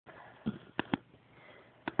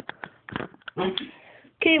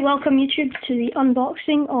Okay, welcome YouTube to the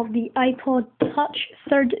unboxing of the iPod Touch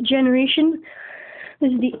 3rd generation.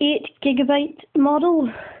 This is the 8GB model,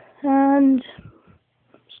 and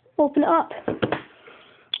let's open it up.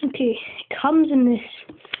 Okay, it comes in this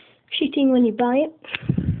sheeting when you buy it.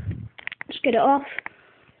 Let's get it off.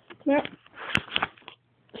 There.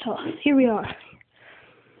 So, here we are.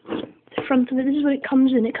 The front of it, this is what it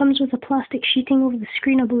comes in. It comes with a plastic sheeting over the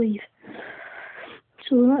screen, I believe.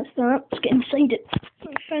 So that's that. Let's get inside it.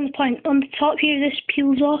 I found the point. On the top here, this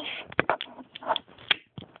peels off.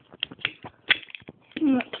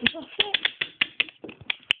 And that comes off there.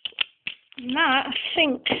 And that, I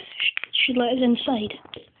think, should let us inside.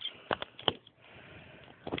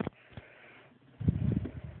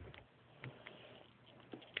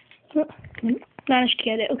 Oh, managed to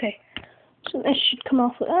get it. Okay. So this should come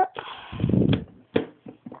off with that.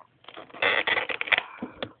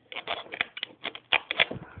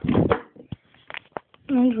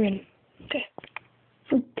 And we're in. Okay.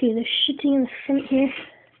 Okay, the sheeting in the front here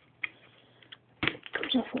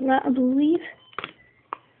comes off like that, I believe.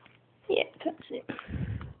 Yeah, that's it.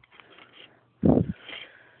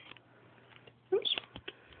 Oops.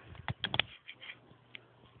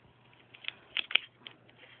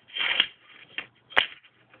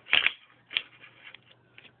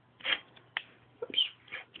 Oops.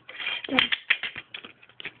 Done.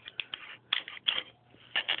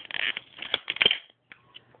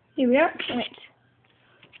 Here we are. Right.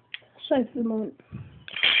 Aside for the moment.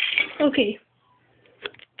 Okay.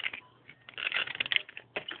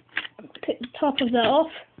 Take the top of that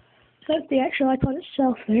off. That's the actual iPod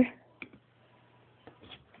itself there.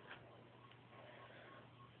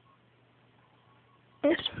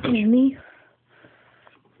 Yes, there's me.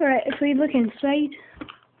 Alright, if we look inside,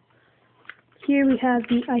 here we have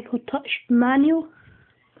the iPod Touch manual,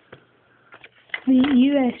 the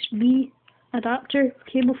USB adapter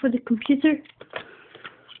cable for the computer,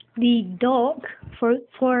 the dock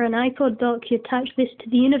for an iPod dock. You attach this to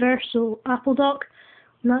the universal Apple dock,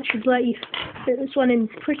 and that should let you fit this one in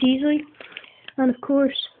pretty easily. And of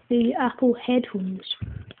course, the Apple headphones.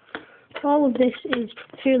 All of this is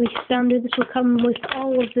fairly standard. This will come with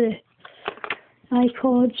all of the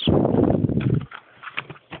iPods.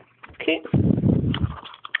 Okay,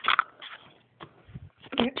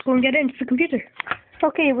 let's go and get into the computer.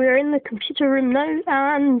 Okay, we're in the computer room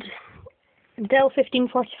now, and Dell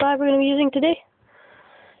 1545 we're going to be using today.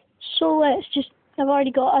 So let's just, I've already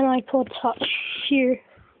got an iPod Touch here.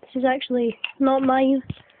 This is actually not mine,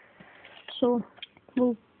 so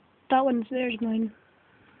well, that one's there's mine.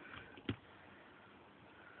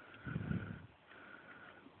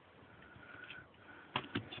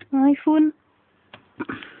 iPhone.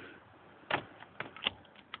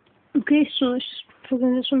 Okay, so let's just plug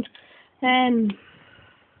in this one.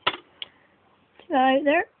 Out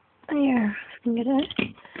there. Here, if I can get it out.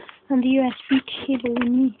 And the USB cable we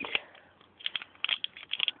need.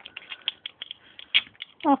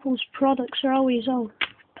 Apple's products are always all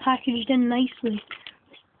packaged in nicely.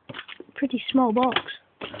 Pretty small box.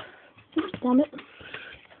 Oops, damn it.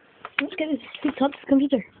 Let's get this hooked up to the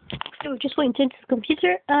computer. So just went into the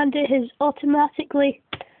computer, and it has automatically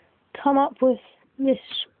come up with this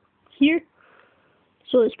here.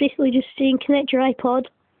 So it's basically just saying connect your iPod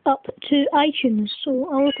up to iTunes. So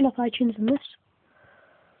I'll open up iTunes in this.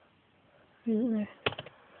 Where is it there?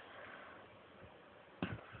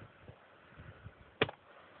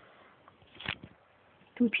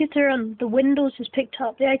 Computer on the Windows has picked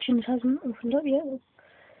up. The iTunes hasn't opened up yet.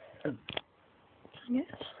 Yes.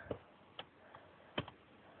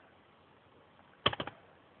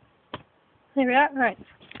 There we are. Right.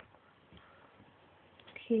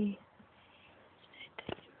 Okay.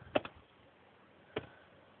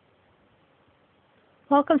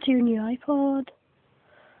 Welcome to your new iPod.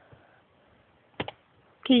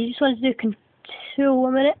 Okay, you just want to do control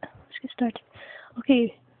 1 minute. Let's get started.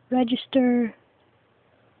 Okay, register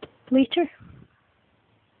later.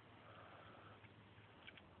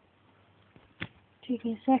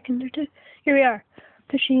 Taking a second or two. Here we are.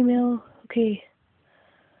 Push email. Okay.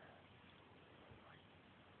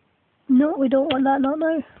 No, we don't want that, not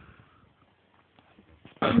now.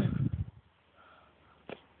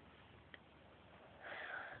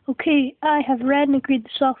 Okay, I have read and agreed the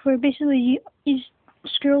software. Basically, you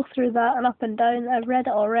scroll through that and up and down. I've read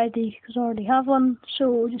it already because I already have one.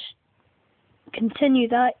 So just continue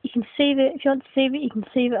that. You can save it. If you want to save it, you can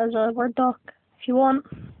save it as a Word doc if you want.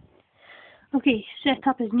 Okay, set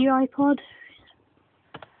up his new iPod.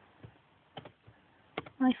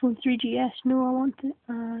 iPhone 3GS. No, I want it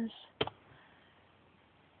as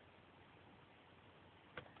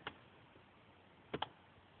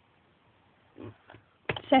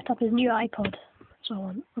set up his new iPod.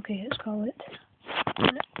 So okay, let's call it.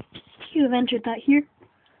 You have entered that here.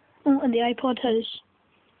 Oh, and the iPod has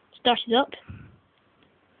started up.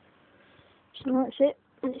 So that's it.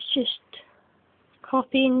 It's just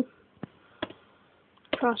copying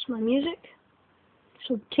across my music.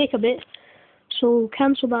 So take a bit. So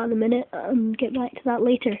cancel that in a minute and get back to that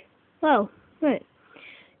later. Well, right.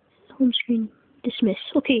 Home screen dismiss.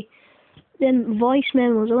 Okay. Then voice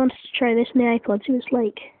memos. I wanted to try this in the iPod. So it's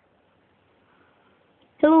like,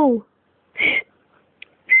 hello.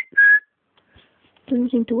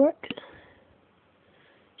 Doesn't seem to work.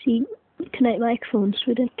 See, connect microphones.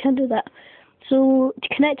 We can't do that. So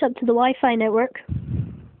to connect up to the Wi-Fi network,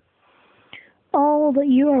 all that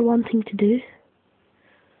you are wanting to do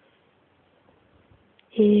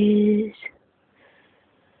is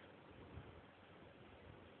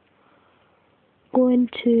going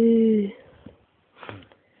to,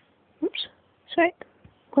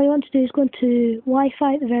 what you want to do is go into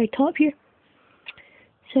Wi-Fi at the very top here,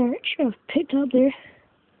 search, I've picked up there,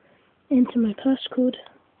 enter my passcode,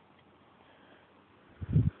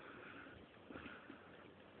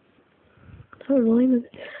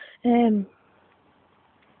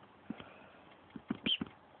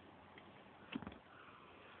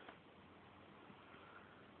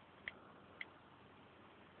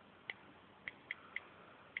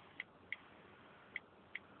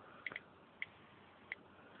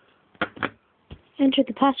 enter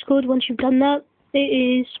the passcode. Once you've done that, it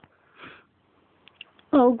is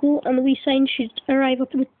logo and the wee sign should arrive up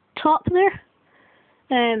at the top there.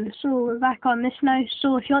 So we're back on this now.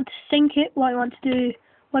 So if you want to sync it, what you want to do,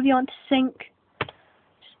 whether you want to sync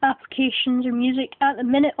applications or music, at the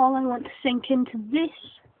minute all I want to sync into this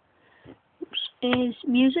is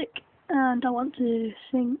music, and I want to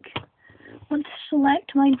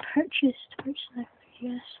select mine purchased now,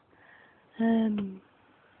 yes.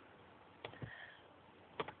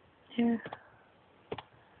 Here.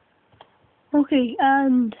 Okay,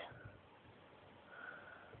 and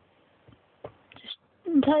just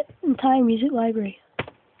entire music library.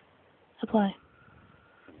 Apply.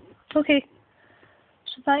 Okay,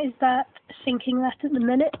 so that is that, syncing that at the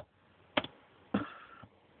minute.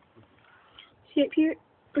 See up here,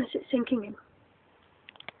 is it syncing in?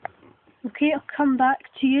 Okay, I'll come back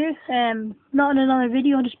to you, not in another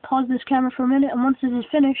video, I'll just pause this camera for a minute, and once this is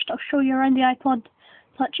finished, I'll show you around the iPod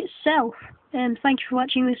Touch itself. And thank you for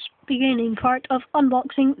watching this beginning part of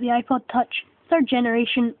unboxing the iPod Touch 3rd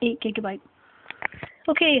generation 8GB.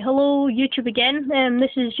 Okay, hello YouTube again.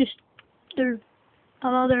 This is just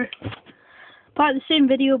another part of the same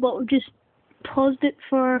video, but we've just paused it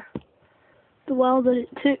for the while that it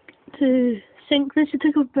took to sync this. It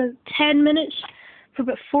took about 10 minutes for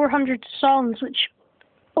about 400 songs, which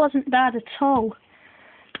wasn't bad at all.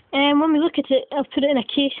 And when we look at it, I've put it in a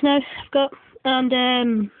case now.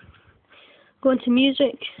 And go into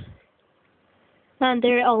music, and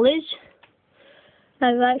there it all is.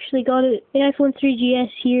 I've actually got it, the iPhone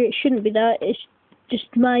 3GS here. It shouldn't be that, it's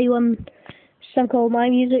just my one, something called My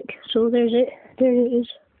Music, so there's it, there it is.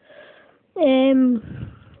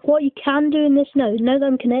 What you can do in this now that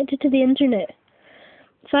I'm connected to the internet,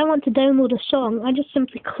 if I want to download a song, I just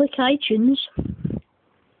simply click iTunes.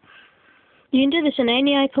 You can do this in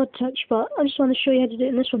any iPod Touch, but I just want to show you how to do it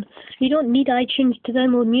in this one. You don't need iTunes to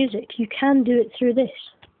download music. You can do it through this.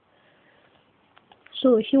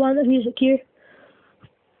 So if you want the music here,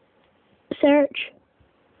 search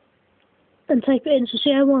and type it in. So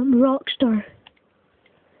say I want Rockstar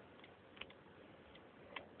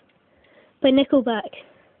by Nickelback.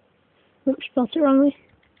 Oops, spelled it wrongly.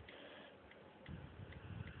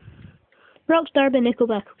 Rockstar by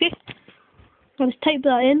Nickelback, okay? I'll just type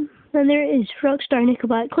that in. And there it is, Rockstar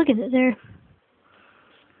Nickelback. Clicking it there.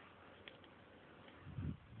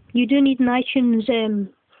 You do need an iTunes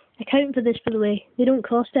account for this, by the way. They don't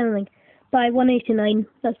cost anything. Buy $1.89.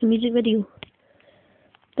 That's the music video.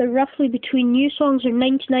 They're roughly between new songs are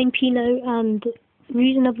 99p now, and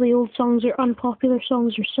reasonably old songs or unpopular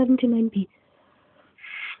songs are 79p.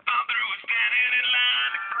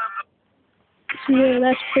 So yeah,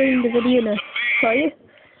 that's playing the video now. Got you?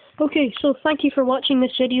 Okay, so thank you for watching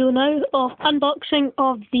this video now of unboxing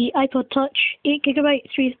of the iPod Touch 8GB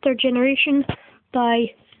 3rd generation by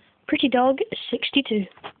Pretty Dog 62.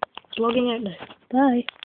 It's logging out now. Bye.